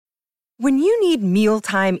When you need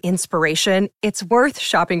mealtime inspiration, it's worth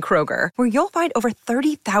shopping Kroger, where you'll find over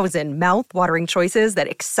 30,000 mouth-watering choices that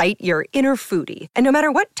excite your inner foodie. And no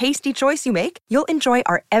matter what tasty choice you make, you'll enjoy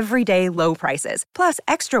our everyday low prices, plus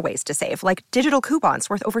extra ways to save, like digital coupons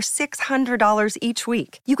worth over $600 each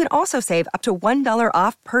week. You can also save up to $1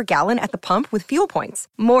 off per gallon at the pump with fuel points.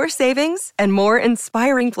 More savings and more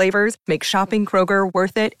inspiring flavors make shopping Kroger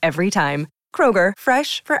worth it every time. Kroger,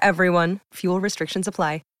 fresh for everyone. Fuel restrictions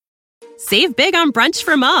apply. Save big on brunch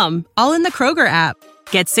for mom, all in the Kroger app.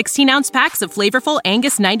 Get 16-ounce packs of flavorful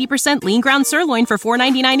Angus 90% lean ground sirloin for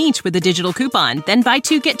 $4.99 each with a digital coupon. Then buy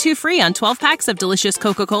 2, get 2 free on 12 packs of delicious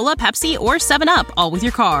Coca-Cola, Pepsi, or 7-Up, all with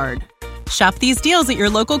your card. Shop these deals at your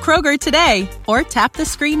local Kroger today, or tap the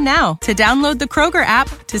screen now to download the Kroger app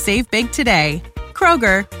to save big today.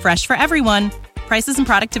 Kroger, fresh for everyone. Prices and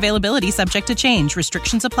product availability subject to change.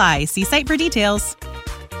 Restrictions apply. See site for details.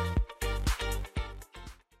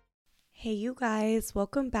 Hey you guys,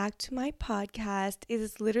 welcome back to my podcast. It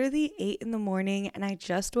is literally 8 in the morning and I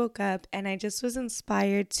just woke up and I just was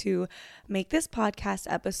inspired to make this podcast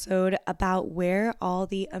episode about where all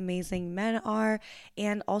the amazing men are,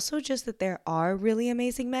 and also just that there are really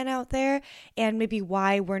amazing men out there, and maybe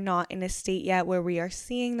why we're not in a state yet where we are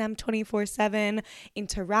seeing them 24/7,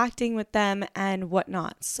 interacting with them and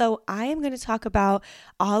whatnot. So I am going to talk about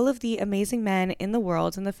all of the amazing men in the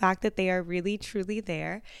world and the fact that they are really truly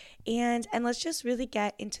there. And let's just really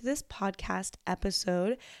get into this podcast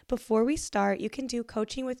episode. Before we start, you can do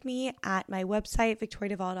coaching with me at my website,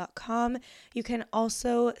 victoriaduvall.com. You can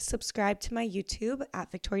also subscribe to my YouTube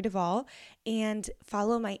at Victoria Duvall and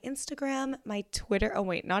follow my Instagram, my Twitter. Oh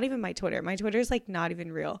wait, not even my Twitter. My Twitter is like not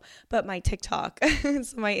even real, but my TikTok.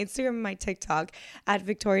 So my Instagram and my TikTok at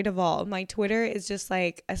Victoria Duvall. My Twitter is just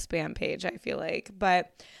like a spam page, I feel like.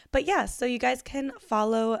 But yeah, so you guys can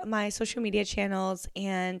follow my social media channels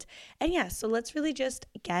and yeah, so let's really just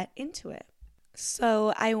get into it.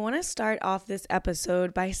 So I want to start off this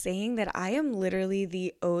episode by saying that I am literally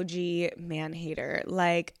the OG man hater.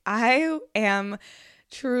 Like, I am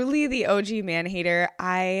truly the OG man hater.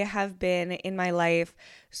 I have been in my life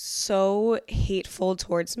so hateful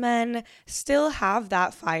towards men, still have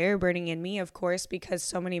that fire burning in me, of course, because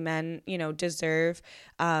so many men, deserve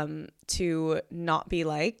to not be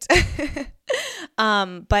liked.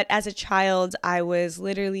 But as a child, I was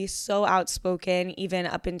literally so outspoken, even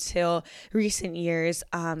up until recent years.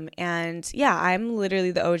 And yeah, I'm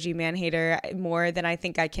literally the OG man hater, more than I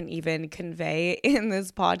think I can even convey in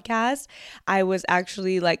this podcast. I was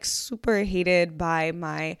actually like super hated by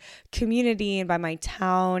my community and by my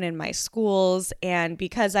town and my schools. And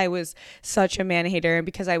because I was such a man hater and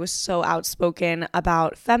because I was so outspoken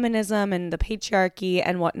about feminism and the patriarchy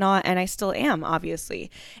and whatnot, and I still am,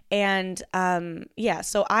 obviously. And yeah,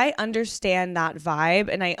 so I understand that vibe,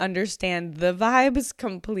 and I understand the vibes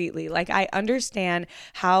completely. Like, I understand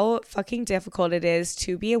how fucking difficult it is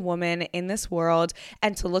to be a woman in this world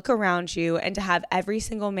and to look around you and to have every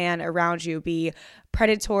single man around you be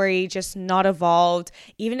predatory, just not evolved.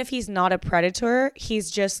 Even if he's not a predator, he's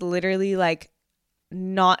just literally like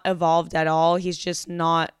not evolved at all. He's just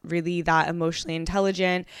not really that emotionally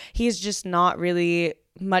intelligent. He's just not really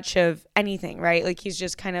much of anything, right? Like, he's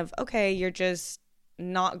just kind of, okay, you're just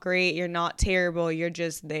not great, you're not terrible, you're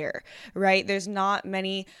just there, right? There's not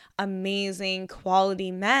many amazing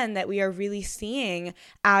quality men that we are really seeing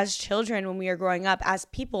as children when we are growing up. As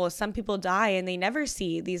people, some people die and they never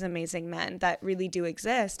see these amazing men that really do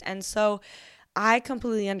exist. And so I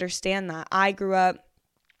completely understand that. I grew up,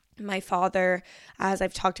 my father, as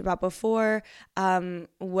I've talked about before,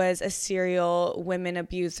 was a serial women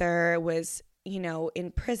abuser, was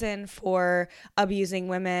in prison for abusing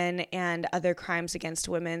women and other crimes against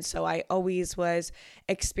women. So I always was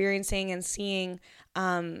experiencing and seeing,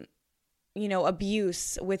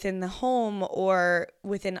 abuse within the home or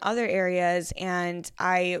within other areas. And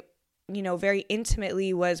I, very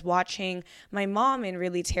intimately was watching my mom in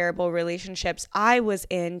really terrible relationships. I was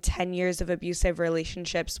in 10 years of abusive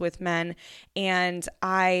relationships with men, and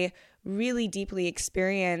I really deeply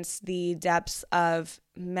experience the depths of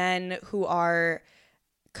men who are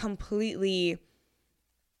completely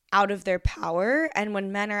out of their power. And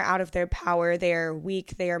when men are out of their power, they are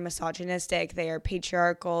weak, they are misogynistic, they are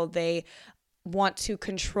patriarchal, they want to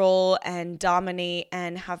control and dominate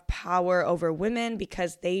and have power over women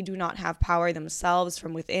because they do not have power themselves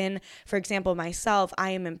from within. For example, myself,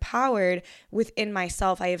 I am empowered within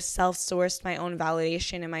myself. I have self-sourced my own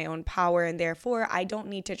validation and my own power, and therefore I don't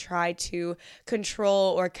need to try to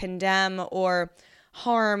control or condemn or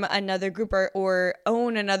harm another group or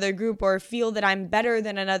own another group or feel that I'm better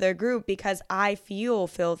than another group because I feel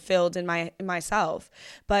fulfilled in myself.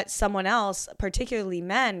 But someone else, particularly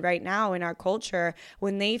men right now in our culture,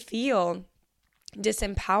 when they feel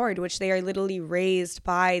disempowered, which they are literally raised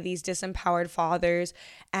by these disempowered fathers,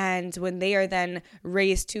 and when they are then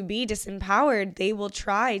raised to be disempowered, they will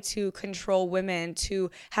try to control women,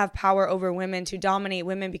 to have power over women, to dominate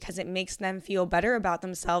women because it makes them feel better about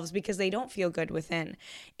themselves because they don't feel good within.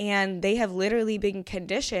 And they have literally been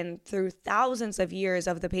conditioned through thousands of years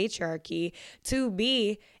of the patriarchy to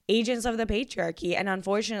be agents of the patriarchy. And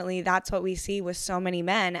unfortunately, that's what we see with so many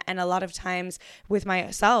men. And a lot of times with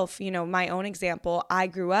myself, my own example, I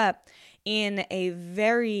grew up in a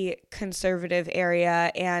very conservative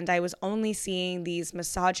area, and I was only seeing these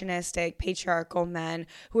misogynistic, patriarchal men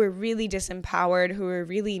who were really disempowered, who were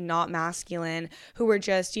really not masculine, who were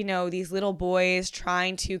just, these little boys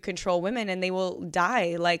trying to control women, and they will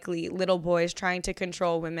die likely, little boys trying to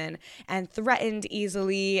control women and threatened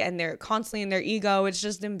easily, and they're constantly in their ego. It's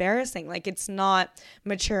just embarrassing. Like, it's not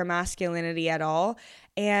mature masculinity at all.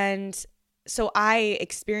 And so I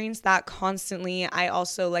experienced that constantly. I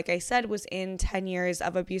also, like I said, was in 10 years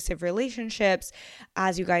of abusive relationships,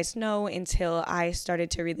 as you guys know, until I started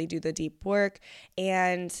to really do the deep work.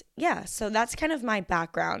 And yeah, so that's kind of my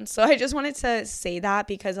background. So I just wanted to say that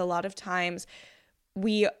because a lot of times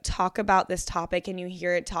we talk about this topic and you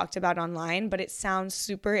hear it talked about online, but it sounds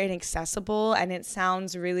super inaccessible and it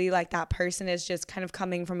sounds really like that person is just kind of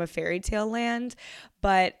coming from a fairy tale land.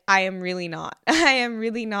 But I am really not. I am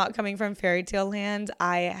really not coming from fairy tale land.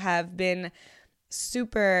 I have been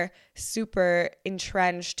super, super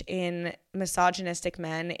entrenched in misogynistic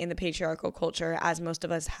men in the patriarchal culture, as most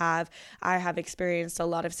of us have. I have experienced a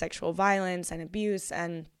lot of sexual violence and abuse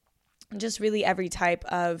and just really every type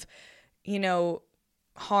of,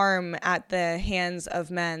 harm at the hands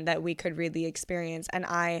of men that we could really experience. And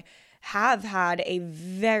I have had a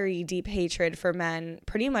very deep hatred for men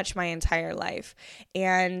pretty much my entire life.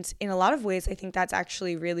 And in a lot of ways, I think that's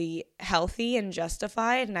actually really healthy and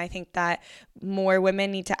justified. And I think that more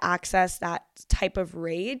women need to access that type of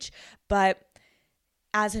rage. But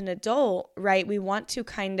as an adult, right, we want to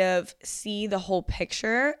kind of see the whole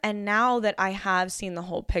picture. And now that I have seen the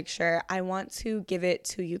whole picture, I want to give it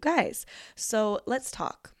to you guys. So let's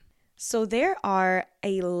talk. So there are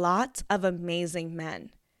a lot of amazing men,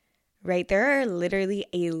 right? There are literally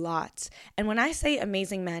a lot. And when I say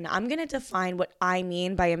amazing men, I'm going to define what I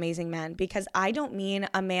mean by amazing men, because I don't mean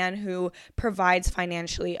a man who provides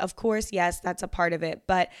financially. Of course, yes, that's a part of it,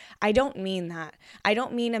 but I don't mean that. I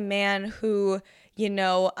don't mean a man who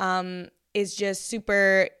is just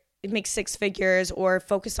super, makes six figures or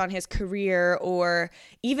focused on his career or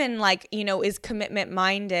even is commitment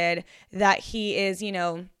minded, that he is,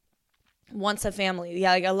 wants a family.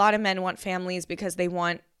 Yeah, like a lot of men want families because they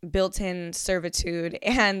want built-in servitude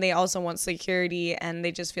and they also want security and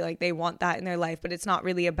they just feel like they want that in their life, but it's not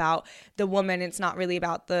really about the woman. It's not really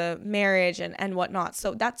about the marriage and whatnot.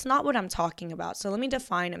 So that's not what I'm talking about. So let me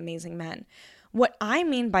define amazing men. What I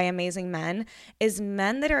mean by amazing men is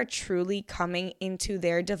men that are truly coming into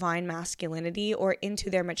their divine masculinity or into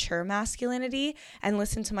their mature masculinity. And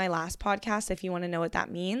listen to my last podcast if you want to know what that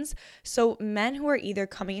means. So men who are either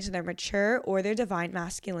coming into their mature or their divine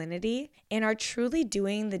masculinity and are truly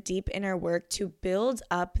doing the deep inner work to build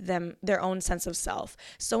up their own sense of self.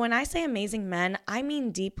 So when I say amazing men, I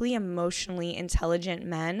mean deeply emotionally intelligent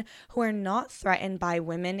men who are not threatened by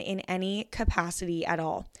women in any capacity at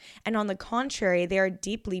all. And on the contrary, they are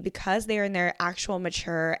deeply, because they are in their actual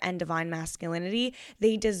mature and divine masculinity,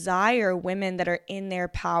 they desire women that are in their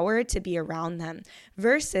power to be around them,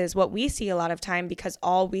 versus what we see a lot of time, because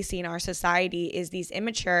all we see in our society is these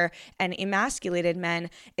immature and emasculated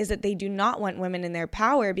men, is that they do not want women in their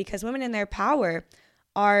power, because women in their power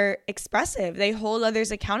are expressive. They hold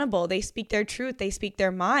others accountable. They speak their truth. They speak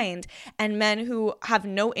their mind. And men who have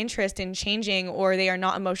no interest in changing, or they are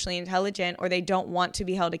not emotionally intelligent, or they don't want to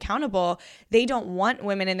be held accountable, they don't want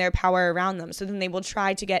women in their power around them. So then they will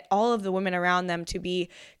try to get all of the women around them to be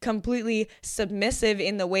completely submissive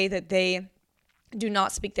in the way that they do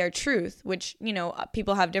not speak their truth, which,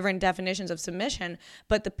 people have different definitions of submission,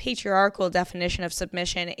 but the patriarchal definition of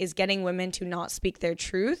submission is getting women to not speak their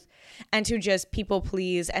truth and to just people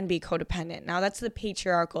please and be codependent. Now, that's the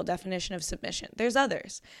patriarchal definition of submission. There's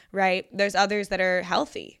others, right? There's others that are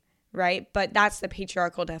healthy, right? But that's the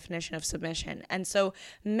patriarchal definition of submission. And so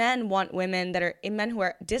men who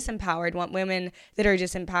are disempowered want women that are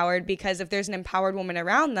disempowered, because if there's an empowered woman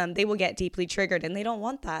around them, they will get deeply triggered, and they don't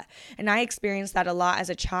want that. And I experienced that a lot as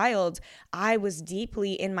a child. I was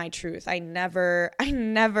deeply in my truth. I never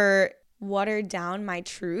watered down my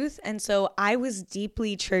truth. And so I was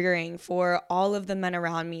deeply triggering for all of the men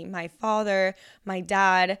around me, my father, my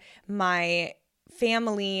dad, my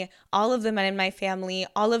family, all of the men in my family,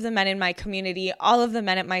 all of the men in my community, all of the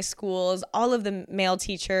men at my schools, all of the male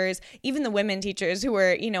teachers, even the women teachers who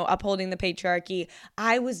were, upholding the patriarchy.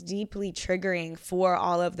 I was deeply triggering for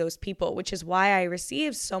all of those people, which is why I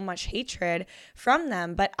received so much hatred from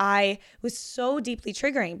them. But I was so deeply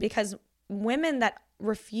triggering because women that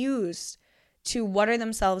refuse to water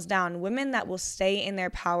themselves down, women that will stay in their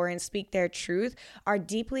power and speak their truth, are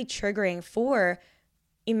deeply triggering for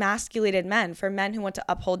emasculated men, for men who want to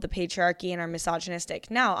uphold the patriarchy and are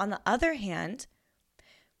misogynistic. Now, on the other hand,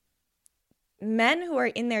 men who are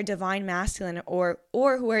in their divine masculine or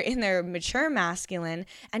who are in their mature masculine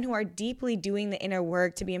and who are deeply doing the inner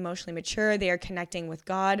work to be emotionally mature, they are connecting with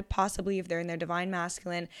God, possibly if they're in their divine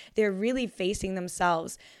masculine, they're really facing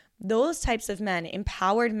themselves. Those types of men,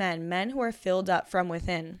 empowered men, men who are filled up from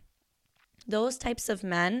within, those types of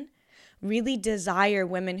men really desire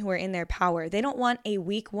women who are in their power. They don't want a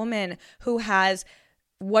weak woman who has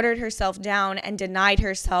watered herself down and denied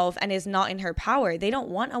herself and is not in her power. They don't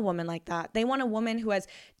want a woman like that. They want a woman who has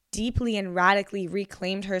deeply and radically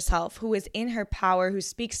reclaimed herself, who is in her power, who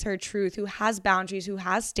speaks her truth, who has boundaries, who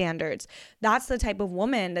has standards. That's the type of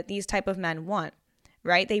woman that these type of men want.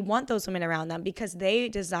 Right? They want those women around them because they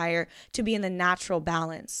desire to be in the natural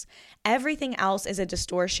balance. Everything else is a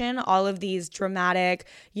distortion. All of these dramatic,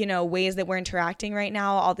 ways that we're interacting right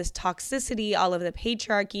now, all this toxicity, all of the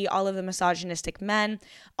patriarchy, all of the misogynistic men,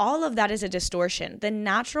 all of that is a distortion. The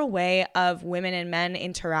natural way of women and men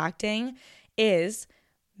interacting is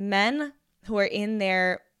men who are in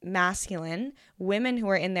their masculine, women who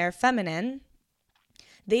are in their feminine.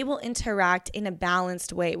 They will interact in a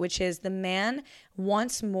balanced way, which is the man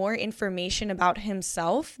wants more information about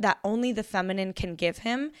himself that only the feminine can give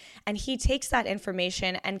him. And he takes that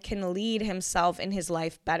information and can lead himself in his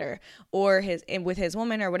life better, or with his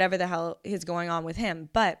woman, or whatever the hell is going on with him.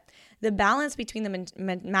 But the balance between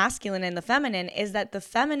the masculine and the feminine is that the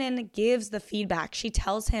feminine gives the feedback. She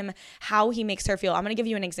tells him how he makes her feel. I'm going to give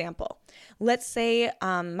you an example. Let's say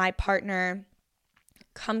my partner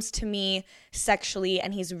comes to me sexually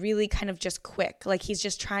and he's really kind of just quick, like he's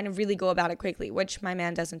just trying to really go about it quickly, which my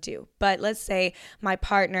man doesn't do. But let's say my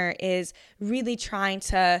partner is really trying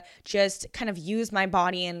to just kind of use my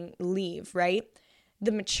body and leave, right?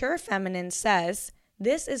 The mature feminine says,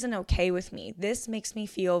 this isn't okay with me. This makes me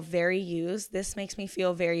feel very used. This makes me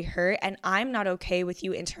feel very hurt. And I'm not okay with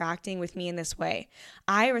you interacting with me in this way.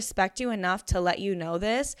 I respect you enough to let you know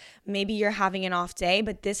this. Maybe you're having an off day,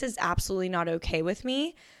 but this is absolutely not okay with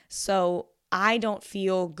me. So I don't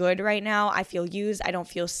feel good right now. I feel used. I don't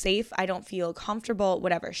feel safe. I don't feel comfortable,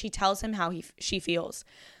 whatever. She tells him how she feels.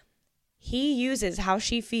 He uses how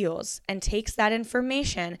she feels and takes that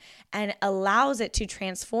information and allows it to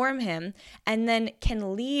transform him, and then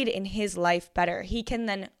can lead in his life better. He can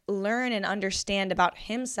then learn and understand about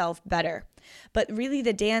himself better. But really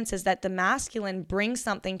the dance is that the masculine brings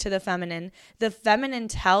something to the feminine. The feminine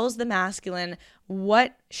tells the masculine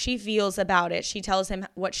what she feels about it. She tells him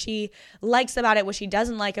what she likes about it, what she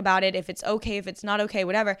doesn't like about it, if it's okay, if it's not okay,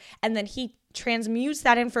 whatever. And then he transmutes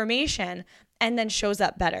that information and then shows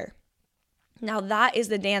up better. Now that is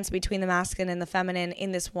the dance between the masculine and the feminine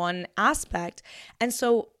in this one aspect. And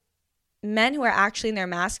so men who are actually in their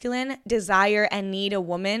masculine desire and need a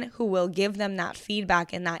woman who will give them that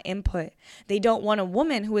feedback and that input. They don't want a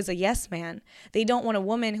woman who is a yes man. They don't want a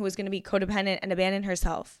woman who is going to be codependent and abandon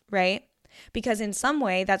herself, right? Because in some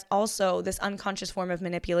way, that's also this unconscious form of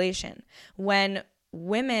manipulation. When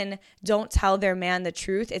women don't tell their man the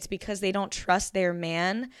truth, it's because they don't trust their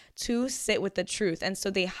man to sit with the truth. And so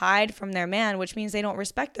they hide from their man, which means they don't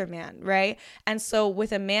respect their man, right? And so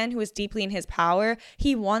with a man who is deeply in his power,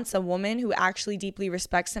 he wants a woman who actually deeply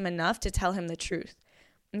respects him enough to tell him the truth.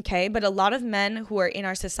 Okay, but a lot of men who are in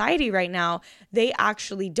our society right now, they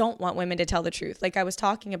actually don't want women to tell the truth. Like I was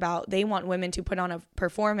talking about, they want women to put on a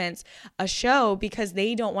performance, a show, because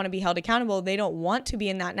they don't want to be held accountable. They don't want to be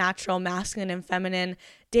in that natural masculine and feminine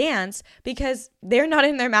dance because they're not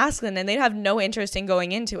in their masculine and they have no interest in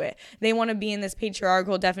going into it. They want to be in this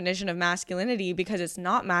patriarchal definition of masculinity because it's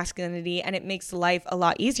not masculinity, and it makes life a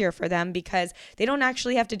lot easier for them because they don't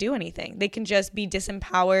actually have to do anything. They can just be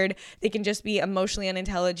disempowered. They can just be emotionally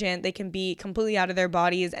unintelligent. They can be completely out of their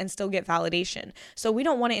bodies and still get validation. So we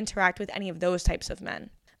don't want to interact with any of those types of men.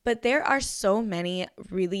 But there are so many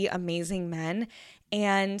really amazing men,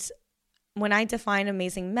 and when I define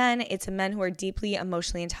amazing men, it's men who are deeply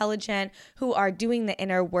emotionally intelligent, who are doing the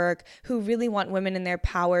inner work, who really want women in their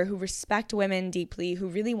power, who respect women deeply, who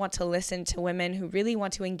really want to listen to women, who really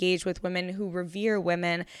want to engage with women, who revere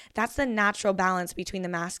women. That's the natural balance between the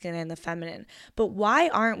masculine and the feminine. But why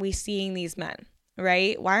aren't we seeing these men,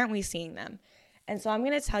 right? Why aren't we seeing them? And so I'm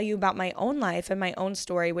going to tell you about my own life and my own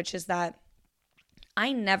story, which is that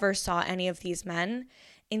I never saw any of these men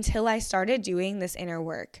until I started doing this inner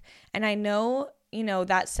work. And I know,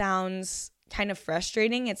 that sounds kind of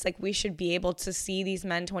frustrating. It's like we should be able to see these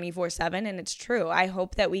men 24/7, and it's true. I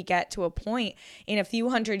hope that we get to a point in a few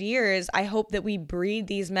hundred years, I hope that we breed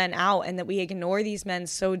these men out and that we ignore these men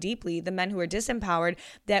so deeply, the men who are disempowered,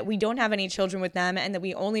 that we don't have any children with them and that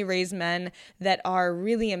we only raise men that are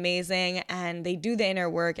really amazing and they do the inner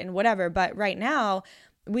work and whatever. But right now,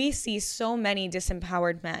 we see so many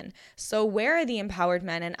disempowered men. So where are the empowered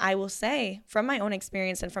men? And I will say from my own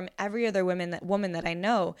experience and from every other woman that I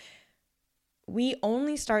know, we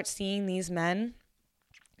only start seeing these men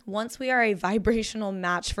once we are a vibrational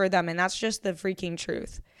match for them. And that's just the freaking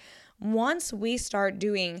truth. Once we start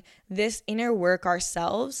doing this inner work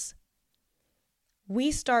ourselves,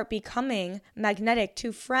 we start becoming magnetic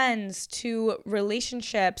to friends, to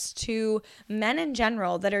relationships, to men in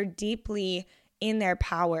general that are deeply in their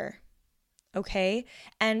power, okay?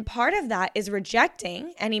 And part of that is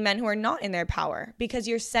rejecting any men who are not in their power, because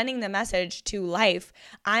you're sending the message to life,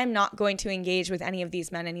 I'm not going to engage with any of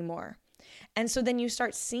these men anymore. And so then you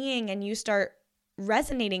start seeing and you start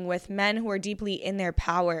resonating with men who are deeply in their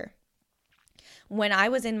power. When I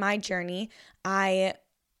was in my journey, I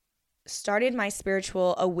started my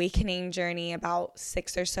spiritual awakening journey about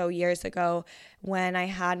 6 or so years ago when I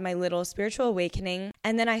had my little spiritual awakening.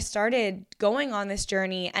 And then I started going on this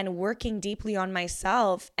journey and working deeply on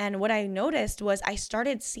myself. And what I noticed was I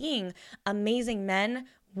started seeing amazing men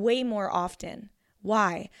way more often.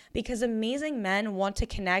 Why? Because amazing men want to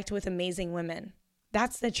connect with amazing women.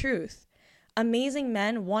 That's the truth. Amazing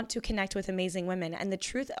men want to connect with amazing women. And the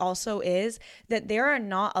truth also is that there are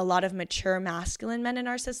not a lot of mature masculine men in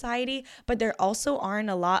our society, but there also aren't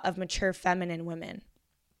a lot of mature feminine women.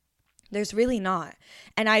 There's really not.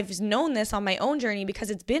 And I've known this on my own journey because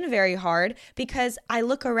it's been very hard, because I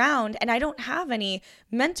look around and I don't have any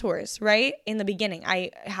mentors, right? In the beginning,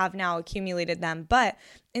 I have now accumulated them. But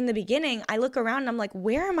in the beginning, I look around and I'm like,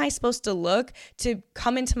 where am I supposed to look to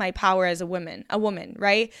come into my power as a woman,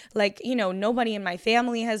 right? Like, nobody in my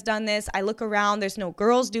family has done this. I look around, there's no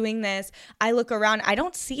girls doing this. I look around, I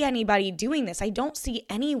don't see anybody doing this. I don't see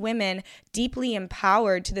any women deeply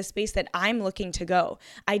empowered to the space that I'm looking to go.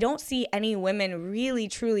 I don't see any women really,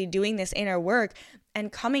 truly doing this inner work and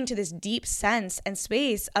coming to this deep sense and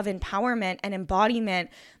space of empowerment and embodiment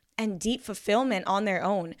and deep fulfillment on their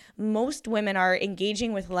own. Most women are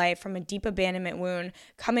engaging with life from a deep abandonment wound,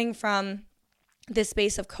 coming from this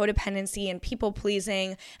space of codependency and people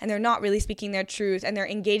pleasing, and they're not really speaking their truth, and they're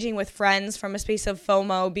engaging with friends from a space of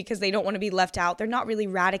FOMO because they don't want to be left out. They're not really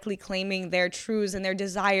radically claiming their truths and their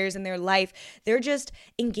desires in their life. They're just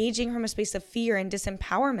engaging from a space of fear and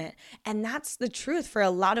disempowerment. And that's the truth for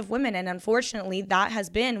a lot of women. And unfortunately, that has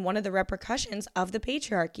been one of the repercussions of the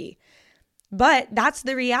patriarchy. But that's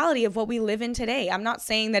the reality of what we live in today. I'm not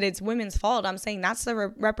saying that it's women's fault. I'm saying that's the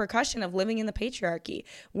repercussion of living in the patriarchy.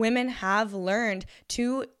 Women have learned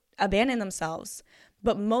to abandon themselves.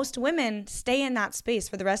 But most women stay in that space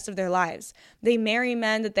for the rest of their lives. They marry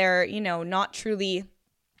men that they're, not truly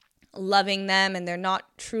loving them, and they're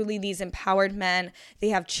not truly these empowered men. They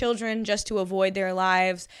have children just to avoid their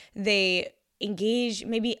lives. They engage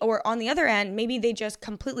maybe, or on the other end, maybe they just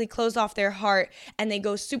completely close off their heart and they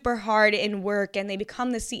go super hard in work and they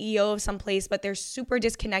become the CEO of some place, but they're super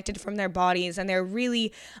disconnected from their bodies and they're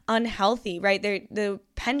really unhealthy, right? The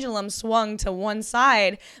pendulum swung to one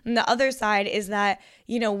side, and the other side is that,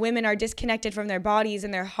 women are disconnected from their bodies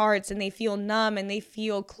and their hearts, and they feel numb and they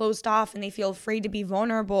feel closed off and they feel afraid to be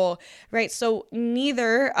vulnerable, right? So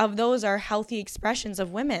neither of those are healthy expressions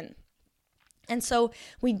of women. And so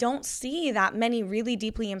we don't see that many really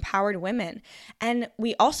deeply empowered women. And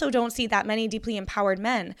we also don't see that many deeply empowered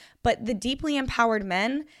men. But the deeply empowered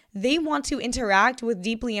men, they want to interact with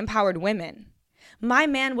deeply empowered women. My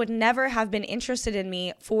man would never have been interested in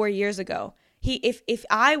me 4 years ago. If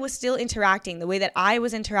I was still interacting the way that I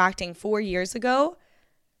was interacting 4 years ago,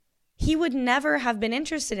 he would never have been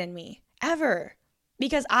interested in me, ever.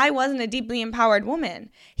 Because I wasn't a deeply empowered woman.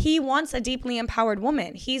 He wants a deeply empowered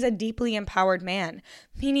woman. He's a deeply empowered man.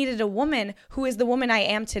 He needed a woman who is the woman I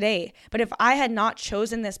am today. But if I had not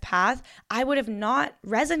chosen this path, I would have not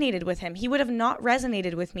resonated with him. He would have not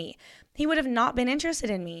resonated with me. He would have not been interested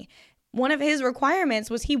in me. one of his requirements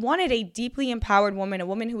was he wanted a deeply empowered woman, a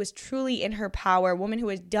woman who was truly in her power, a woman who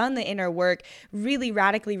has done the inner work, really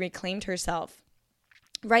radically reclaimed herself.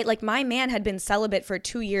 Right? Like my man had been celibate for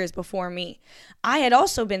 2 years before me. I had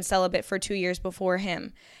also been celibate for 2 years before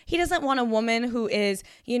him. He doesn't want a woman who is,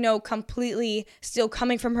 completely still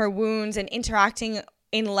coming from her wounds and interacting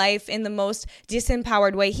in life in the most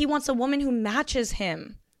disempowered way. He wants a woman who matches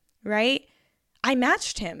him, right? I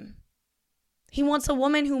matched him. He wants a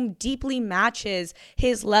woman who deeply matches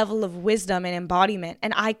his level of wisdom and embodiment,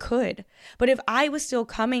 and I could. But if I was still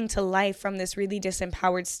coming to life from this really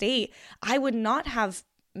disempowered state, I would not have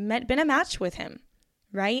been a match with him,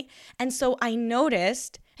 right? And so I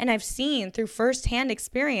noticed, and I've seen through firsthand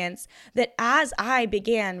experience, that as I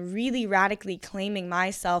began really radically claiming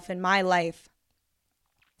myself in my life,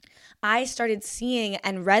 I started seeing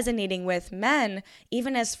and resonating with men,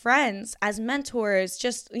 even as friends, as mentors,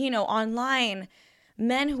 just, online,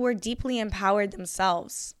 men who are deeply empowered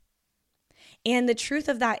themselves. And the truth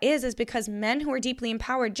of that is because men who are deeply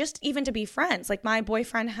empowered, just even to be friends, like my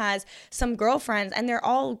boyfriend has some girlfriends and they're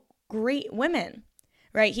all great women,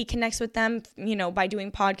 right? He connects with them, by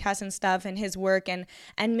doing podcasts and stuff and his work and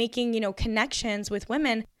making, connections with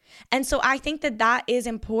women. And so I think that is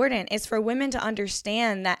important, is for women to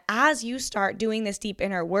understand that as you start doing this deep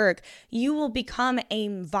inner work, you will become a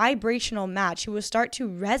vibrational match. You will start to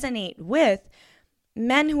resonate with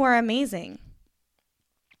men who are amazing.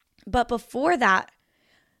 But before that,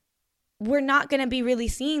 we're not going to be really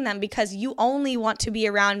seeing them because you only want to be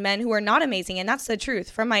around men who are not amazing. And that's the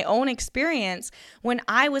truth. From my own experience, when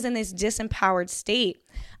I was in this disempowered state,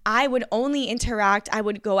 I would only interact. I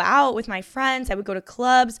would go out with my friends. I would go to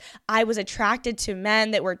clubs. I was attracted to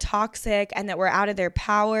men that were toxic and that were out of their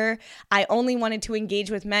power. I only wanted to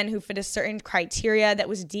engage with men who fit a certain criteria that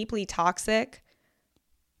was deeply toxic.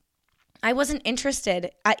 I wasn't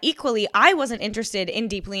interested. I wasn't interested in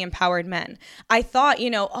deeply empowered men. I thought,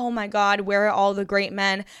 oh my God, where are all the great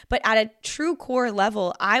men? But at a true core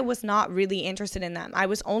level, I was not really interested in them. I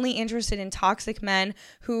was only interested in toxic men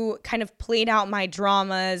who kind of played out my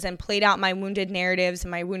dramas and played out my wounded narratives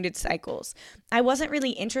and my wounded cycles. I wasn't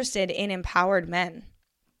really interested in empowered men.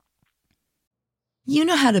 You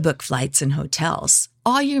know how to book flights and hotels.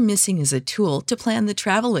 All you're missing is a tool to plan the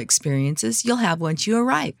travel experiences you'll have once you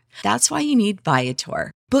arrive. That's why you need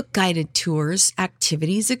Viator. Book guided tours,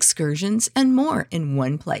 activities, excursions, and more in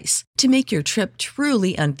one place to make your trip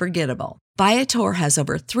truly unforgettable. Viator has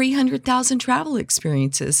over 300,000 travel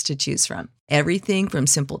experiences to choose from. Everything from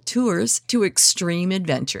simple tours to extreme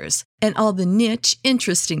adventures and all the niche,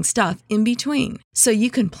 interesting stuff in between. So you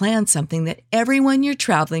can plan something that everyone you're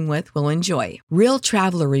traveling with will enjoy. Real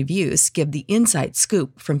traveler reviews give the inside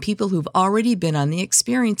scoop from people who've already been on the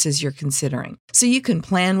experiences you're considering. So you can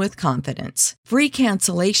plan with confidence. Free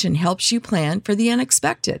cancellation helps you plan for the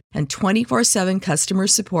unexpected. And 24/7 customer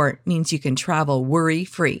support means you can travel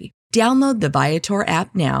worry-free. Download the Viator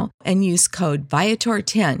app now and use code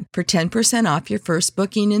Viator10 for 10% off your first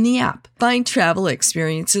booking in the app. Find travel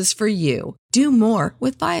experiences for you. Do more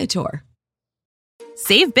with Viator.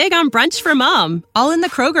 Save big on brunch for mom, all in the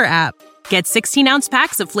Kroger app. Get 16-ounce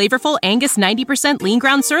packs of flavorful Angus 90% lean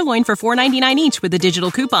ground sirloin for $4.99 each with a digital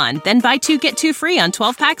coupon. Then buy 2, get 2 free on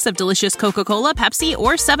 12 packs of delicious Coca-Cola, Pepsi,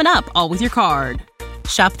 or 7-Up, all with your card.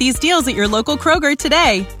 Shop these deals at your local Kroger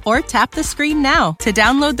today, or tap the screen now to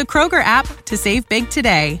download the Kroger app to save big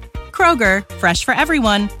today. Kroger, fresh for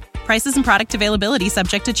everyone. Prices and product availability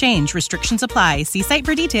subject to change. Restrictions apply. See site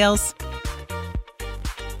for details.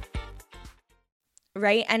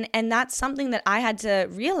 Right? And that's something that I had to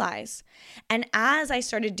realize. And as I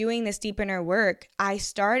started doing this deep inner work, I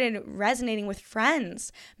started resonating with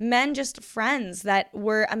friends, men, just friends that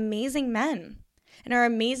were amazing men and are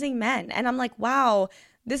amazing men. And I'm like, wow,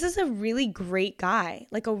 this is a really great guy,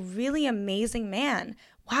 like a really amazing man.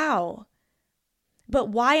 Wow. But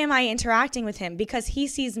why am I interacting with him? Because he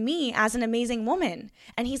sees me as an amazing woman.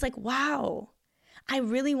 And he's like, wow, I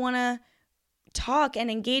really want to talk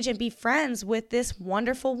and engage and be friends with this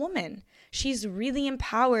wonderful woman. She's really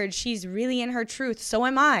empowered. She's really in her truth. So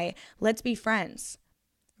am I. Let's be friends.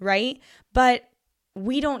 Right? But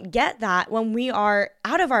we don't get that when we are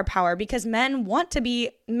out of our power, because men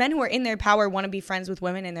who are in their power want to be friends with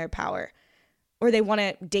women in their power, or they want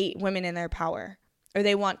to date women in their power, or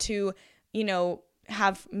they want to,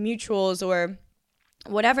 have mutuals or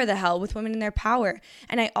whatever the hell with women in their power.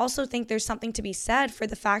 And I also think there's something to be said for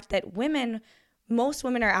the fact that most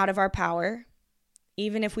women are out of our power.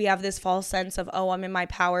 Even if we have this false sense of, oh, I'm in my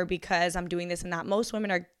power because I'm doing this and that, most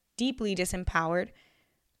women are deeply disempowered.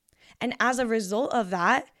 And as a result of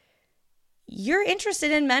that, you're interested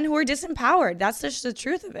in men who are disempowered. That's just the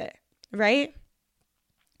truth of it, right?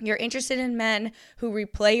 You're interested in men who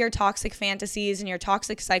replay your toxic fantasies and your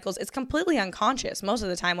toxic cycles. It's completely unconscious. Most of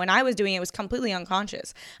the time when I was doing it, it was completely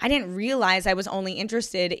unconscious. I didn't realize I was only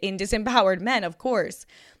interested in disempowered men, of course.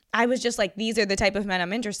 I was just like, these are the type of men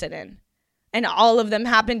I'm interested in. And all of them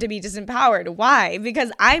happen to be disempowered. Why?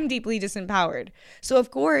 Because I'm deeply disempowered. So of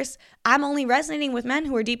course, I'm only resonating with men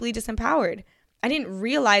who are deeply disempowered. I didn't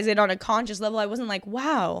realize it on a conscious level. I wasn't like,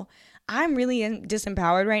 wow, I'm really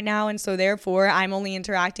disempowered right now, and so therefore I'm only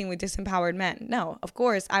interacting with disempowered men. No, of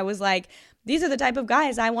course, I was like, these are the type of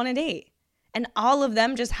guys I want to date. And all of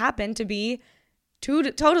them just happen to be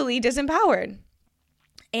totally disempowered.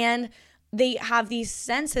 And they have these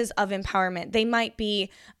senses of empowerment. They might be,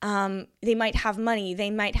 they might have money, they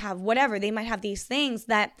might have whatever, they might have these things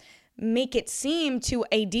that make it seem to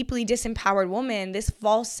a deeply disempowered woman this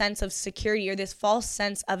false sense of security or this false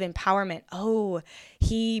sense of empowerment. Oh,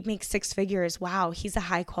 he makes 6 figures. Wow, he's a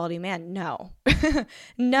high quality man. No,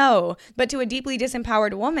 no. But to a deeply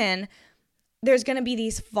disempowered woman, there's going to be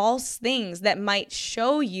these false things that might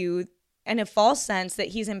show you in a false sense that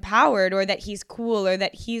he's empowered or that he's cool or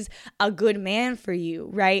that he's a good man for you,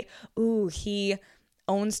 right? Ooh, he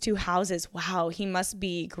owns 2 houses. Wow, he must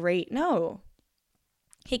be great. No.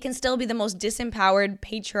 He can still be the most disempowered,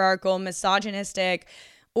 patriarchal, misogynistic,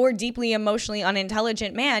 or deeply emotionally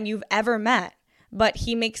unintelligent man you've ever met. But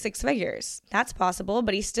he makes 6 figures. That's possible,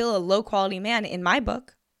 but he's still a low-quality man in my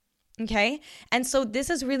book. Okay? And so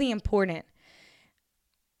this is really important.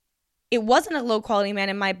 It wasn't a low-quality man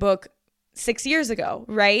in my book 6 years ago,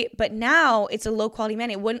 right? But now it's a low-quality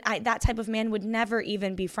man. That type of man would never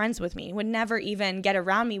even be friends with me, would never even get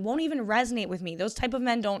around me, won't even resonate with me. Those type of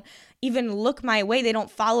men don't even look my way. They don't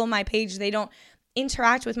follow my page. They don't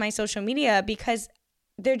interact with my social media because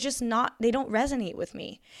they're just not, they don't resonate with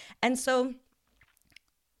me. And so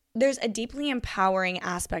there's a deeply empowering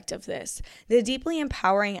aspect of this. The deeply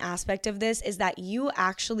empowering aspect of this is that you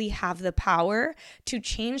actually have the power to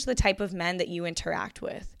change the type of men that you interact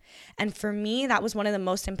with. And for me, that was one of the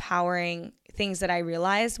most empowering things that I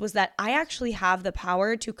realized was that I actually have the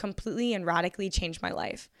power to completely and radically change my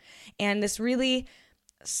life. And this really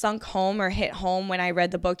sunk home or hit home when I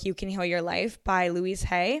read the book You Can Heal Your Life by Louise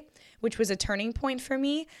Hay, which was a turning point for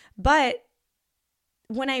me. But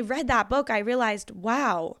when I read that book, I realized,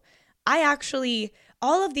 wow, I actually,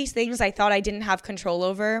 all of these things I thought I didn't have control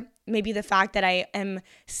over, maybe the fact that I am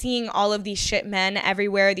seeing all of these shit men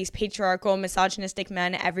everywhere, these patriarchal, misogynistic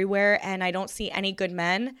men everywhere, and I don't see any good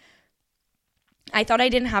men. I thought I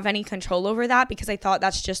didn't have any control over that because I thought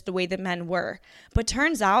that's just the way the men were. But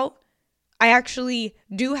turns out I actually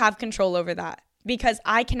do have control over that because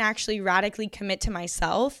I can actually radically commit to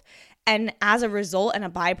myself. And as a result and a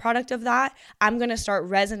byproduct of that, I'm going to start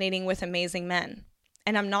resonating with amazing men.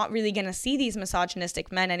 And I'm not really going to see these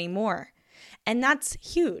misogynistic men anymore. And that's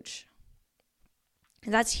huge.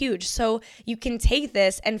 That's huge. So you can take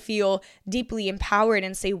this and feel deeply empowered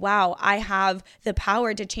and say, wow, I have the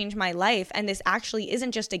power to change my life. And this actually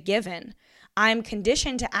isn't just a given. I'm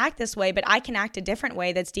conditioned to act this way, but I can act a different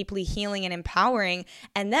way that's deeply healing and empowering.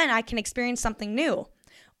 And then I can experience something new.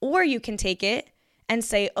 Or you can take it and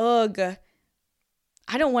say, ugh,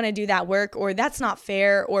 I don't want to do that work, or that's not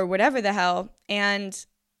fair, or whatever the hell. And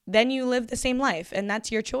then you live the same life, and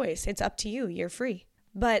that's your choice. It's up to you. You're free.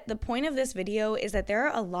 But the point of this video is that there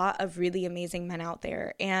are a lot of really amazing men out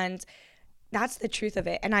there, and that's the truth of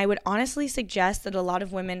it. And I would honestly suggest that a lot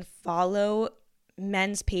of women follow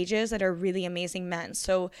men's pages that are really amazing men.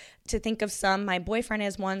 So to think of some, my boyfriend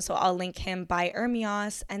is one, so I'll link him by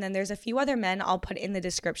Ermias. And then there's a few other men I'll put in the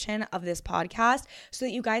description of this podcast so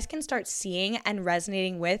that you guys can start seeing and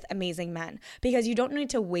resonating with amazing men, because you don't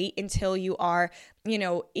need to wait until you are, in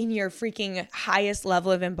your freaking highest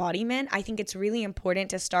level of embodiment. I think it's really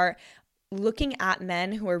important to start looking at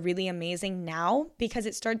men who are really amazing now, because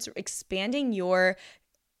it starts expanding your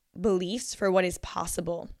beliefs for what is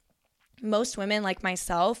possible. Most women like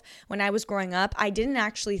myself, when I was growing up, I didn't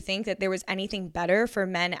actually think that there was anything better for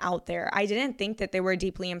men out there. I didn't think that there were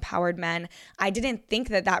deeply empowered men. I didn't think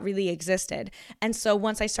that that really existed. And so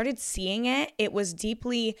once I started seeing it, it was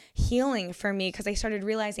deeply healing for me, because I started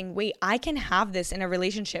realizing, wait, I can have this in a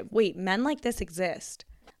relationship. Wait, men like this exist.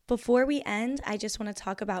 Before we end, I just want to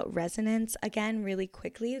talk about resonance again really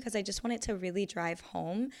quickly, because I just want it to really drive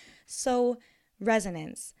home. So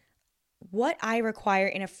resonance. What I require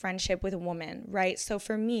in a friendship with a woman, right? So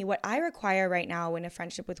for me, what I require right now in a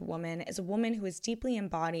friendship with a woman is a woman who is deeply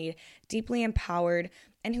embodied, deeply empowered,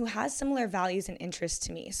 and who has similar values and interests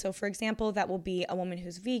to me. So for example, that will be a woman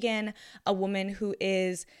who's vegan, a woman who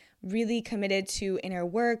is really committed to inner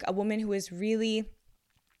work, a woman who is really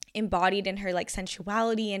embodied in her like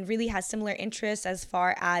sensuality and really has similar interests as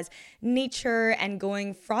far as nature and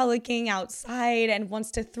going frolicking outside and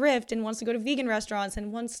wants to thrift and wants to go to vegan restaurants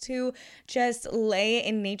and wants to just lay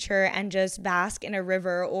in nature and just bask in a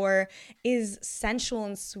river, or is sensual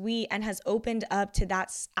and sweet and has opened up to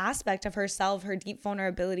that aspect of herself, her deep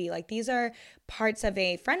vulnerability. Like these are parts of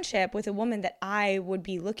a friendship with a woman that I would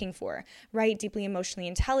be looking for, right? Deeply emotionally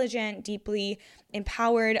intelligent, deeply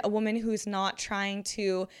empowered, a woman who's not trying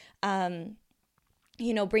to, bring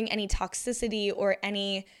any toxicity or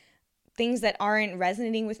any things that aren't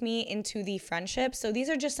resonating with me into the friendship. So these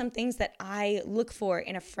are just some things that I look for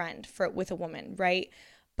in a friend with a woman, right?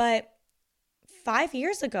 But 5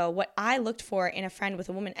 years ago, what I looked for in a friend with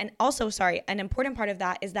a woman, and also, an important part of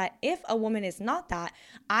that is that if a woman is not that,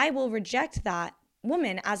 I will reject that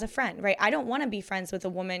woman as a friend, right? I don't want to be friends with a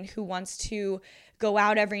woman who wants to go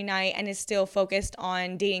out every night and is still focused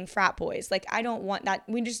on dating frat boys. Like, I don't want that.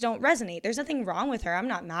 We just don't resonate. There's nothing wrong with her. I'm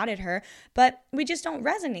not mad at her, but we just don't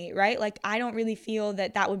resonate, right? Like, I don't really feel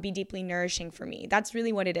that that would be deeply nourishing for me. That's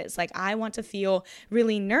really what it is. Like, I want to feel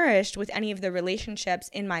really nourished with any of the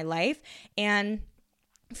relationships in my life, and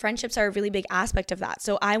friendships are a really big aspect of that.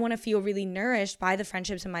 So I want to feel really nourished by the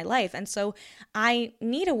friendships in my life. And so I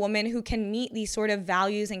need a woman who can meet these sort of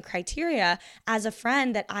values and criteria as a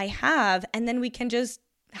friend that I have. And then we can just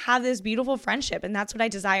have this beautiful friendship. And that's what I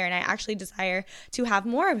desire. And I actually desire to have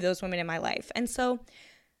more of those women in my life. And so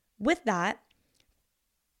with that,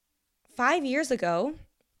 5 years ago,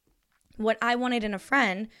 what I wanted in a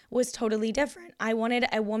friend was totally different. I wanted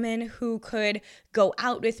a woman who could go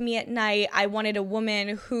out with me at night. I wanted a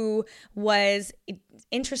woman who was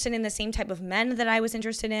interested in the same type of men that I was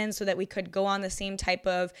interested in, so that we could go on the same type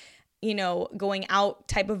of, going out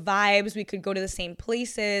type of vibes. We could go to the same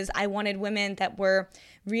places. I wanted women that were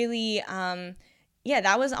really,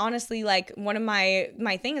 that was honestly like one of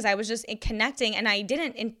my things. I was just connecting, and I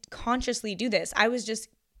didn't consciously do this. I was just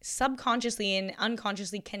subconsciously and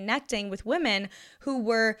unconsciously connecting with women who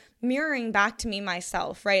were mirroring back to me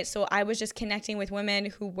myself, right? So I was just connecting with women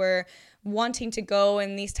who were wanting to go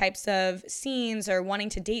in these types of scenes, or wanting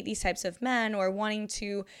to date these types of men, or wanting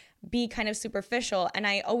to be kind of superficial. And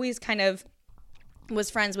I always kind of was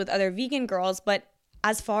friends with other vegan girls, but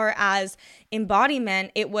as far as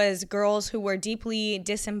embodiment, it was girls who were deeply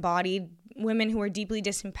disembodied, women who were deeply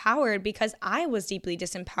disempowered, because I was deeply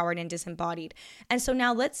disempowered and disembodied. And so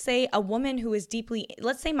now let's say a woman who is deeply,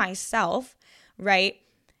 let's say myself, right?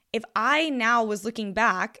 If I now was looking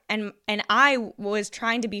back and I was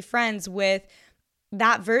trying to be friends with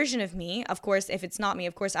that version of me, of course, if it's not me,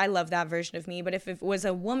 of course, I love that version of me. But if it was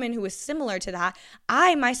a woman who was similar to that,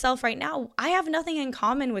 I myself right now, I have nothing in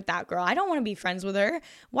common with that girl. I don't want to be friends with her.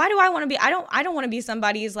 Why do I want to be? I don't want to be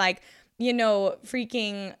somebody's like,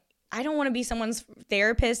 I don't want to be someone's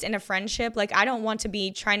therapist in a friendship. Like, I don't want to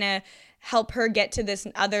be trying to help her get to this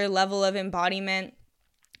other level of embodiment.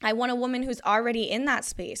 I want a woman who's already in that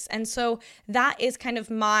space. And so that is kind of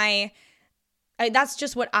that's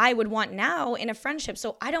just what I would want now in a friendship.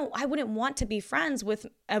 So I wouldn't want to be friends with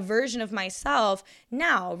a version of myself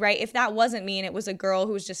now, right? If that wasn't me and it was a girl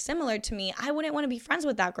who was just similar to me, I wouldn't want to be friends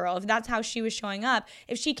with that girl. If that's how she was showing up,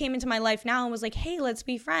 if she came into my life now and was like, hey, let's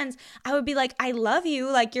be friends, I would be like, I love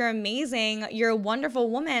you. Like, you're amazing. You're a wonderful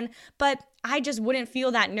woman. But I just wouldn't feel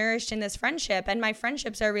that nourished in this friendship. And my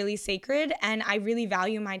friendships are really sacred, and I really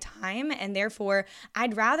value my time. And therefore,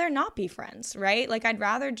 I'd rather not be friends, right? Like, I'd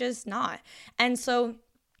rather just not. And so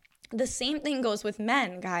the same thing goes with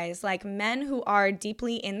men, guys. Like, men who are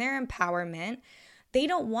deeply in their empowerment, they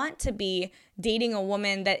don't want to be dating a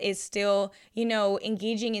woman that is still,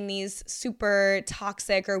 engaging in these super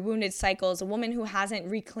toxic or wounded cycles, a woman who hasn't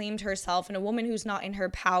reclaimed herself, and a woman who's not in her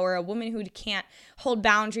power, a woman who can't hold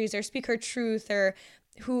boundaries or speak her truth, or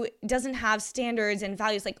who doesn't have standards and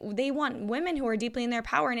values. Like, they want women who are deeply in their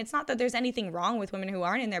power. And it's not that there's anything wrong with women who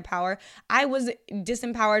aren't in their power. I was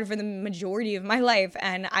disempowered for the majority of my life,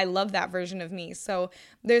 and I love that version of me. So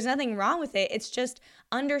there's nothing wrong with it. It's just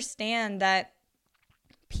understand that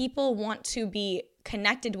people want to be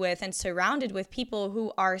connected with and surrounded with people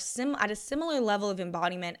who are at a similar level of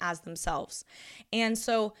embodiment as themselves. And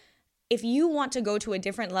so if you want to go to a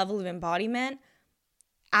different level of embodiment,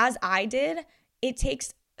 as I did, it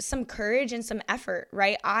takes some courage and some effort,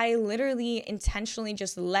 right? I literally intentionally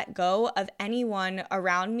just let go of anyone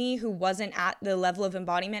around me who wasn't at the level of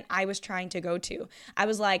embodiment I was trying to go to. I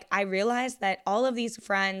was like, I realized that all of these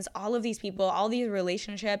friends, all of these people, all these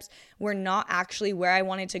relationships were not actually where I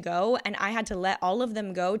wanted to go. And I had to let all of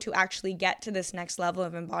them go to actually get to this next level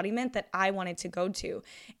of embodiment that I wanted to go to.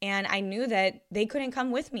 And I knew that they couldn't come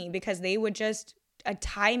with me because they would just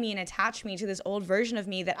tie me and attach me to this old version of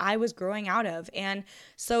me that I was growing out of. And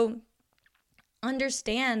so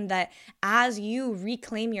understand that as you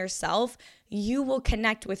reclaim yourself, you will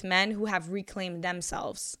connect with men who have reclaimed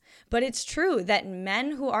themselves. But it's true that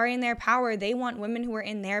men who are in their power, they want women who are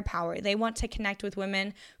in their power. They want to connect with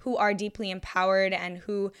women who are deeply empowered and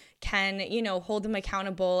who can, hold them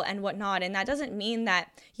accountable and whatnot. And that doesn't mean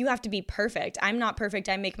that you have to be perfect. I'm not perfect.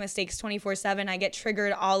 I make mistakes 24/7. I get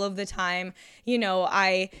triggered all of the time.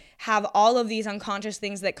 I have all of these unconscious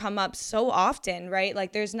things that come up so often, right?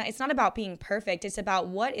 Like it's not about being perfect. It's about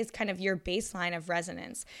what is kind of your baseline of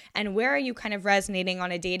resonance and where are you kind of resonating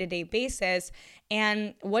on a day-to-day basis,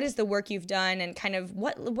 and what is the work you've done, and kind of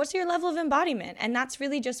what's your level of embodiment. And that's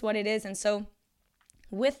really just what it is. And so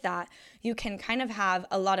with that, you can kind of have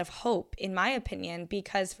a lot of hope, in my opinion,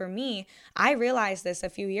 because for me, I realized this a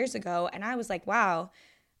few years ago and I was like, wow,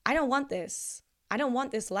 I don't want this. I don't want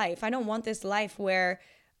this life. I don't want this life where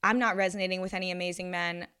I'm not resonating with any amazing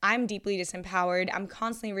men. I'm deeply disempowered. I'm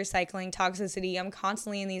constantly recycling toxicity. I'm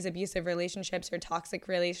constantly in these abusive relationships or toxic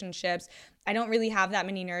relationships. I don't really have that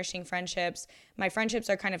many nourishing friendships. My friendships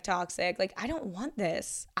are kind of toxic. Like, I don't want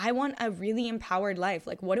this. I want a really empowered life.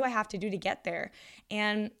 Like, what do I have to do to get there?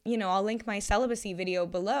 And, I'll link my celibacy video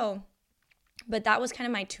below. But that was kind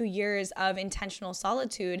of my 2 years of intentional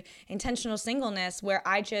solitude, intentional singleness, where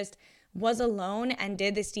I just was alone and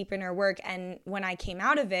did this deep inner work. And when I came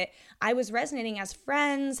out of it, I was resonating as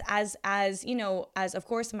friends, as of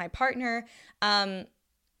course my partner,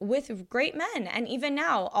 with great men. And even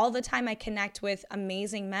now, all the time I connect with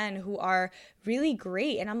amazing men who are really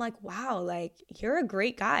great. And I'm like, wow, like, you're a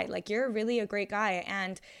great guy. Like, you're really a great guy.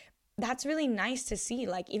 And that's really nice to see.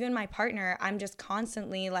 Like, even my partner, I'm just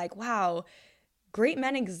constantly like, wow, great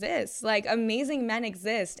men exist. Like, amazing men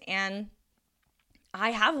exist. And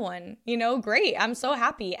I have one, great. I'm so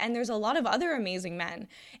happy. And there's a lot of other amazing men.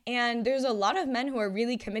 And there's a lot of men who are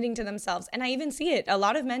really committing to themselves. And I even see it. A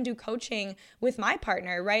lot of men do coaching with my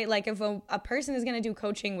partner, right? Like, if a person is going to do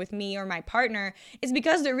coaching with me or my partner, it's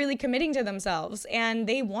because they're really committing to themselves and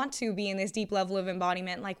they want to be in this deep level of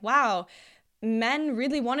embodiment. Like, wow, men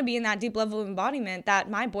really want to be in that deep level of embodiment that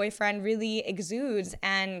my boyfriend really exudes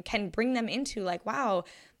and can bring them into. Like, wow,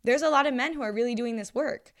 there's a lot of men who are really doing this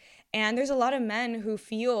work. And there's a lot of men who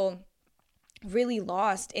feel really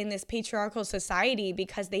lost in this patriarchal society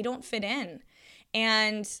because they don't fit in.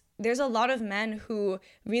 And there's a lot of men who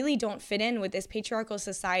really don't fit in with this patriarchal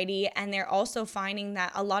society. And they're also finding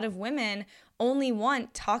that a lot of women only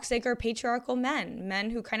want toxic or patriarchal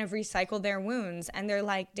men who kind of recycle their wounds. And they're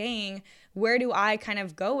like, dang, where do I kind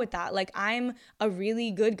of go with that? Like, I'm a really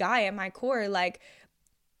good guy at my core. Like,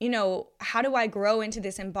 how do I grow into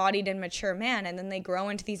this embodied and mature man? And then they grow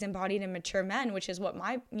into these embodied and mature men, which is what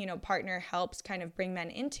my, partner helps kind of bring men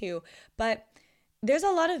into. But there's a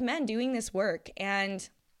lot of men doing this work, and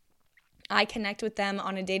I connect with them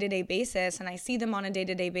on a day-to-day basis, and I see them on a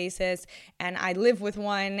day-to-day basis, and I live with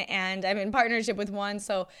one, and I'm in partnership with one.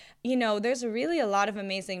 So, there's really a lot of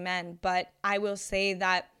amazing men, but I will say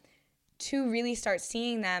that to really start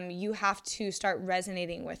seeing them, you have to start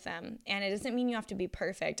resonating with them. And it doesn't mean you have to be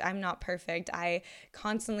perfect. I'm not perfect. I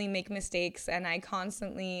constantly make mistakes, and I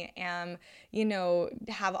constantly am,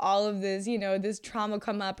 have all of this, this trauma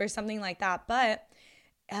come up or something like that. But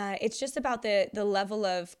it's just about the level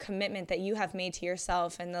of commitment that you have made to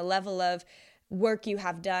yourself and the level of work you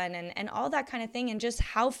have done and all that kind of thing. And just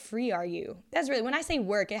how free are you? That's really, when I say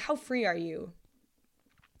work, how free are you?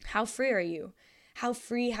 How free are you? How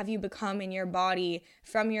free have you become in your body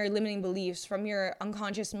from your limiting beliefs, from your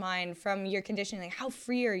unconscious mind, from your conditioning? Like, how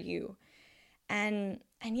free are you? And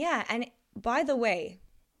by the way,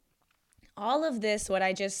 all of this, what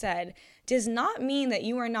I just said, does not mean that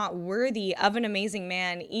you are not worthy of an amazing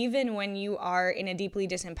man, even when you are in a deeply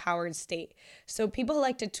disempowered state. So people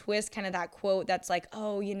like to twist kind of that quote that's like,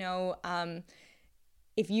 oh,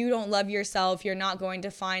 if you don't love yourself, you're not going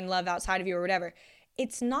to find love outside of you or whatever.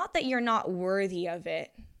 It's not that you're not worthy of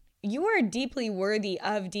it. You are deeply worthy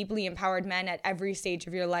of deeply empowered men at every stage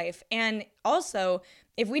of your life. And also,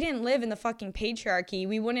 if we didn't live in the fucking patriarchy,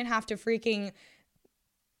 we wouldn't have to freaking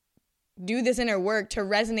do this inner work to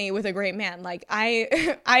resonate with a great man. Like, I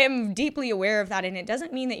am deeply aware of that, and it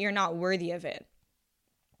doesn't mean that you're not worthy of it.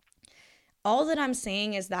 All that I'm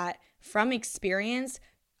saying is that from experience,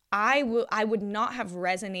 I would not have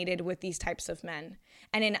resonated with these types of men.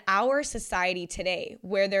 And in our society today,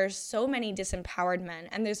 where there's so many disempowered men,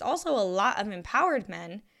 and there's also a lot of empowered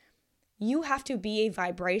men, you have to be a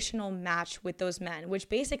vibrational match with those men, which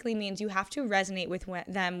basically means you have to resonate with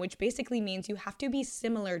them, which basically means you have to be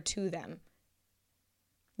similar to them.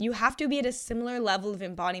 You have to be at a similar level of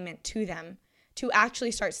embodiment to them to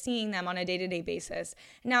actually start seeing them on a day-to-day basis.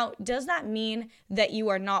 Now, does that mean that you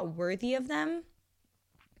are not worthy of them?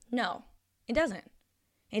 No, it doesn't.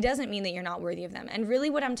 It doesn't mean that you're not worthy of them. And really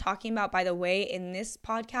what I'm talking about, by the way, in this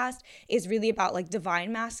podcast is really about like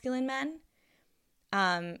divine masculine men,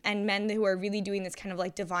 and men who are really doing this kind of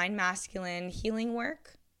like divine masculine healing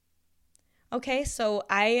work. Okay, so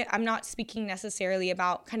I'm not speaking necessarily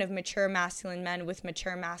about kind of mature masculine men with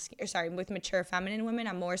mature feminine women.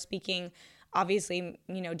 I'm more speaking, obviously,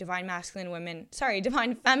 divine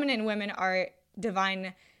feminine women are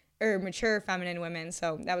divine or mature feminine women.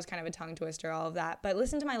 So that was kind of a tongue twister, all of that. But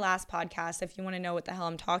listen to my last podcast if you want to know what the hell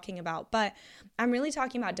I'm talking about. But I'm really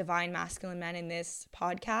talking about divine masculine men in this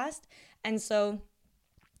podcast. And so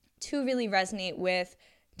to really resonate with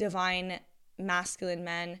divine masculine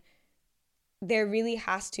men, there really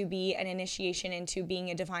has to be an initiation into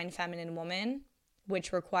being a divine feminine woman,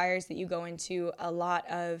 which requires that you go into a lot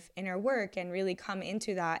of inner work and really come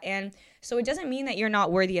into that. And so it doesn't mean that you're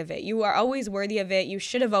not worthy of it. You are always worthy of it. You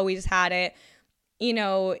should have always had it.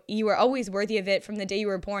 You were always worthy of it from the day you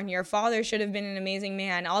were born. Your father should have been an amazing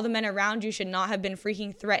man. All the men around you should not have been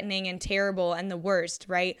freaking threatening and terrible and the worst,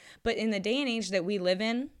 right? But in the day and age that we live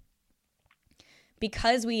in,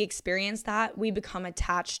 because we experience that, we become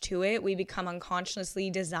attached to it, we become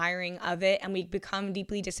unconsciously desiring of it, and we become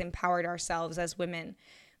deeply disempowered ourselves as women.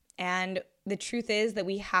 And the truth is that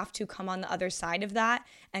we have to come on the other side of that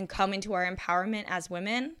and come into our empowerment as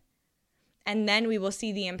women, and then we will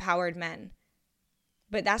see the empowered men.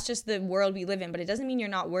 But that's just the world we live in. But it doesn't mean you're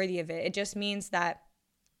not worthy of it. It just means that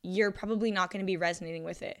you're probably not going to be resonating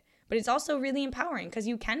with it. But it's also really empowering because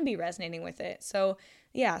you can be resonating with it. So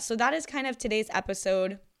yeah, so that is kind of today's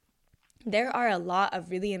episode. There are a lot of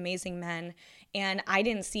really amazing men, and I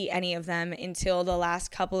didn't see any of them until the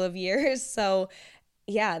last couple of years. So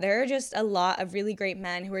yeah, there are just a lot of really great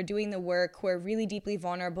men who are doing the work, who are really deeply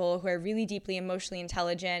vulnerable, who are really deeply emotionally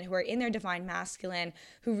intelligent, who are in their divine masculine,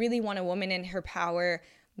 who really want a woman in her power.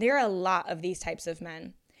 There are a lot of these types of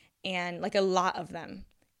men, and like a lot of them.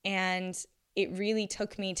 And it really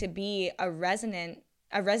took me to be a resonant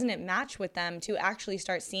match with them to actually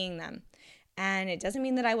start seeing them. And it doesn't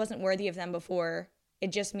mean that I wasn't worthy of them before.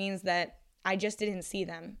 It just means that I just didn't see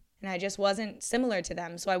them, and I just wasn't similar to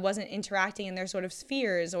them. So I wasn't interacting in their sort of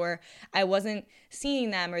spheres, or I wasn't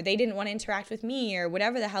seeing them, or they didn't want to interact with me, or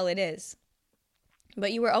whatever the hell it is.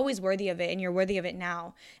 But you were always worthy of it, and you're worthy of it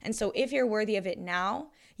now. And so if you're worthy of it now,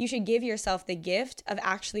 you should give yourself the gift of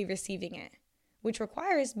actually receiving it, which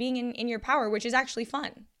requires being in your power, which is actually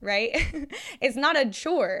fun, right? It's not a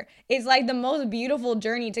chore. It's like the most beautiful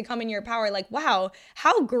journey to come in your power. Like, wow,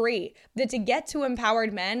 how great that to get to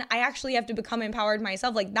empowered men, I actually have to become empowered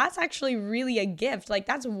myself. Like, that's actually really a gift. Like,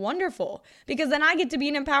 that's wonderful, because then I get to be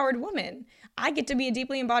an empowered woman. I get to be a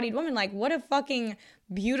deeply embodied woman. Like, what a fucking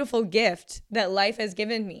beautiful gift that life has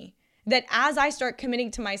given me. That as I start committing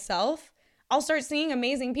to myself, I'll start seeing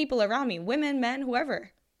amazing people around me, women, men,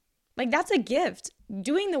 whoever. Like, that's a gift.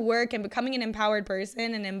 Doing the work and becoming an empowered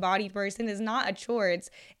person, an embodied person, is not a chore. It's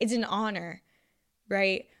an honor,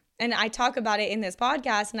 right? And I talk about it in this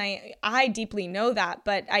podcast, and I deeply know that,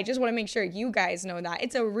 but I just want to make sure you guys know that.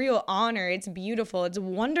 It's a real honor. It's beautiful. It's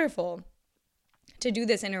wonderful to do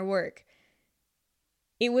this inner work.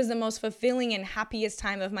 It was the most fulfilling and happiest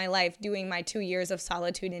time of my life, doing my 2 years of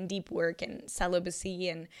solitude and deep work and celibacy,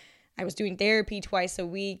 and I was doing therapy twice a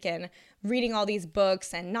week and reading all these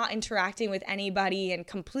books and not interacting with anybody and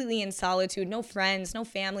completely in solitude, no friends, no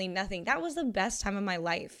family, nothing. That was the best time of my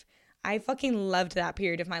life. I fucking loved that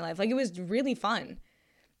period of my life. Like, it was really fun.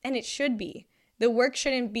 And it should be. The work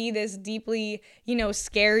shouldn't be this deeply,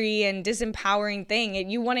 scary and disempowering thing.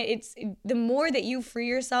 It's the more that you free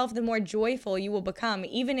yourself, the more joyful you will become,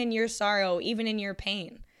 even in your sorrow, even in your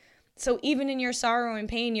pain. So even in your sorrow and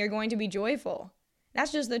pain, you're going to be joyful.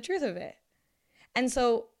 That's just the truth of it. And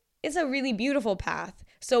so it's a really beautiful path.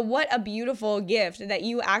 So what a beautiful gift that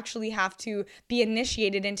you actually have to be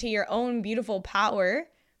initiated into your own beautiful power,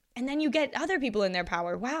 and then you get other people in their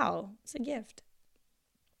power. Wow, it's a gift.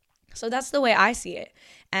 So that's the way I see it.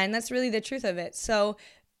 And that's really the truth of it. So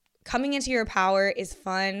coming into your power is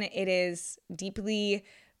fun. It is deeply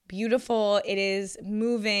beautiful. It is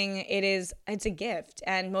moving. It's a gift.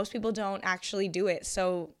 And most people don't actually do it.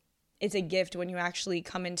 So it's a gift when you actually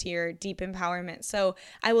come into your deep empowerment. So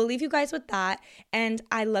I will leave you guys with that. And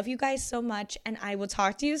I love you guys so much. And I will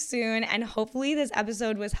talk to you soon. And hopefully this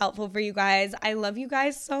episode was helpful for you guys. I love you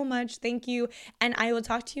guys so much. Thank you. And I will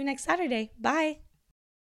talk to you next Saturday. Bye.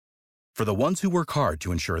 For the ones who work hard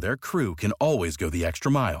to ensure their crew can always go the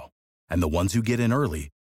extra mile, and the ones who get in early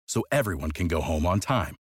so everyone can go home on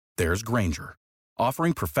time, there's Grainger,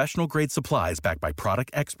 offering professional-grade supplies backed by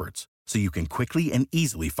product experts so you can quickly and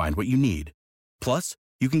easily find what you need. Plus,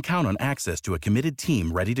 you can count on access to a committed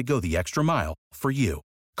team ready to go the extra mile for you.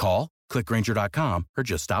 Call, click Grainger.com, or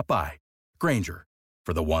just stop by. Grainger,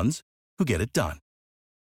 for the ones who get it done.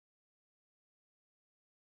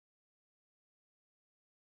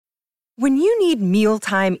 When you need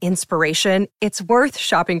mealtime inspiration, it's worth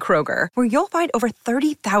shopping Kroger, where you'll find over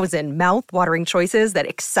 30,000 mouth-watering choices that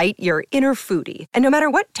excite your inner foodie. And no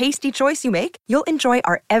matter what tasty choice you make, you'll enjoy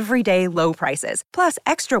our everyday low prices, plus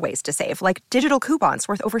extra ways to save, like digital coupons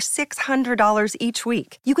worth over $600 each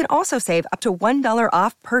week. You can also save up to $1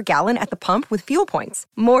 off per gallon at the pump with fuel points.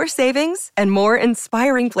 More savings and more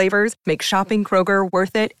inspiring flavors make shopping Kroger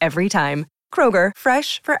worth it every time. Kroger,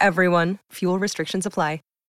 fresh for everyone. Fuel restrictions apply.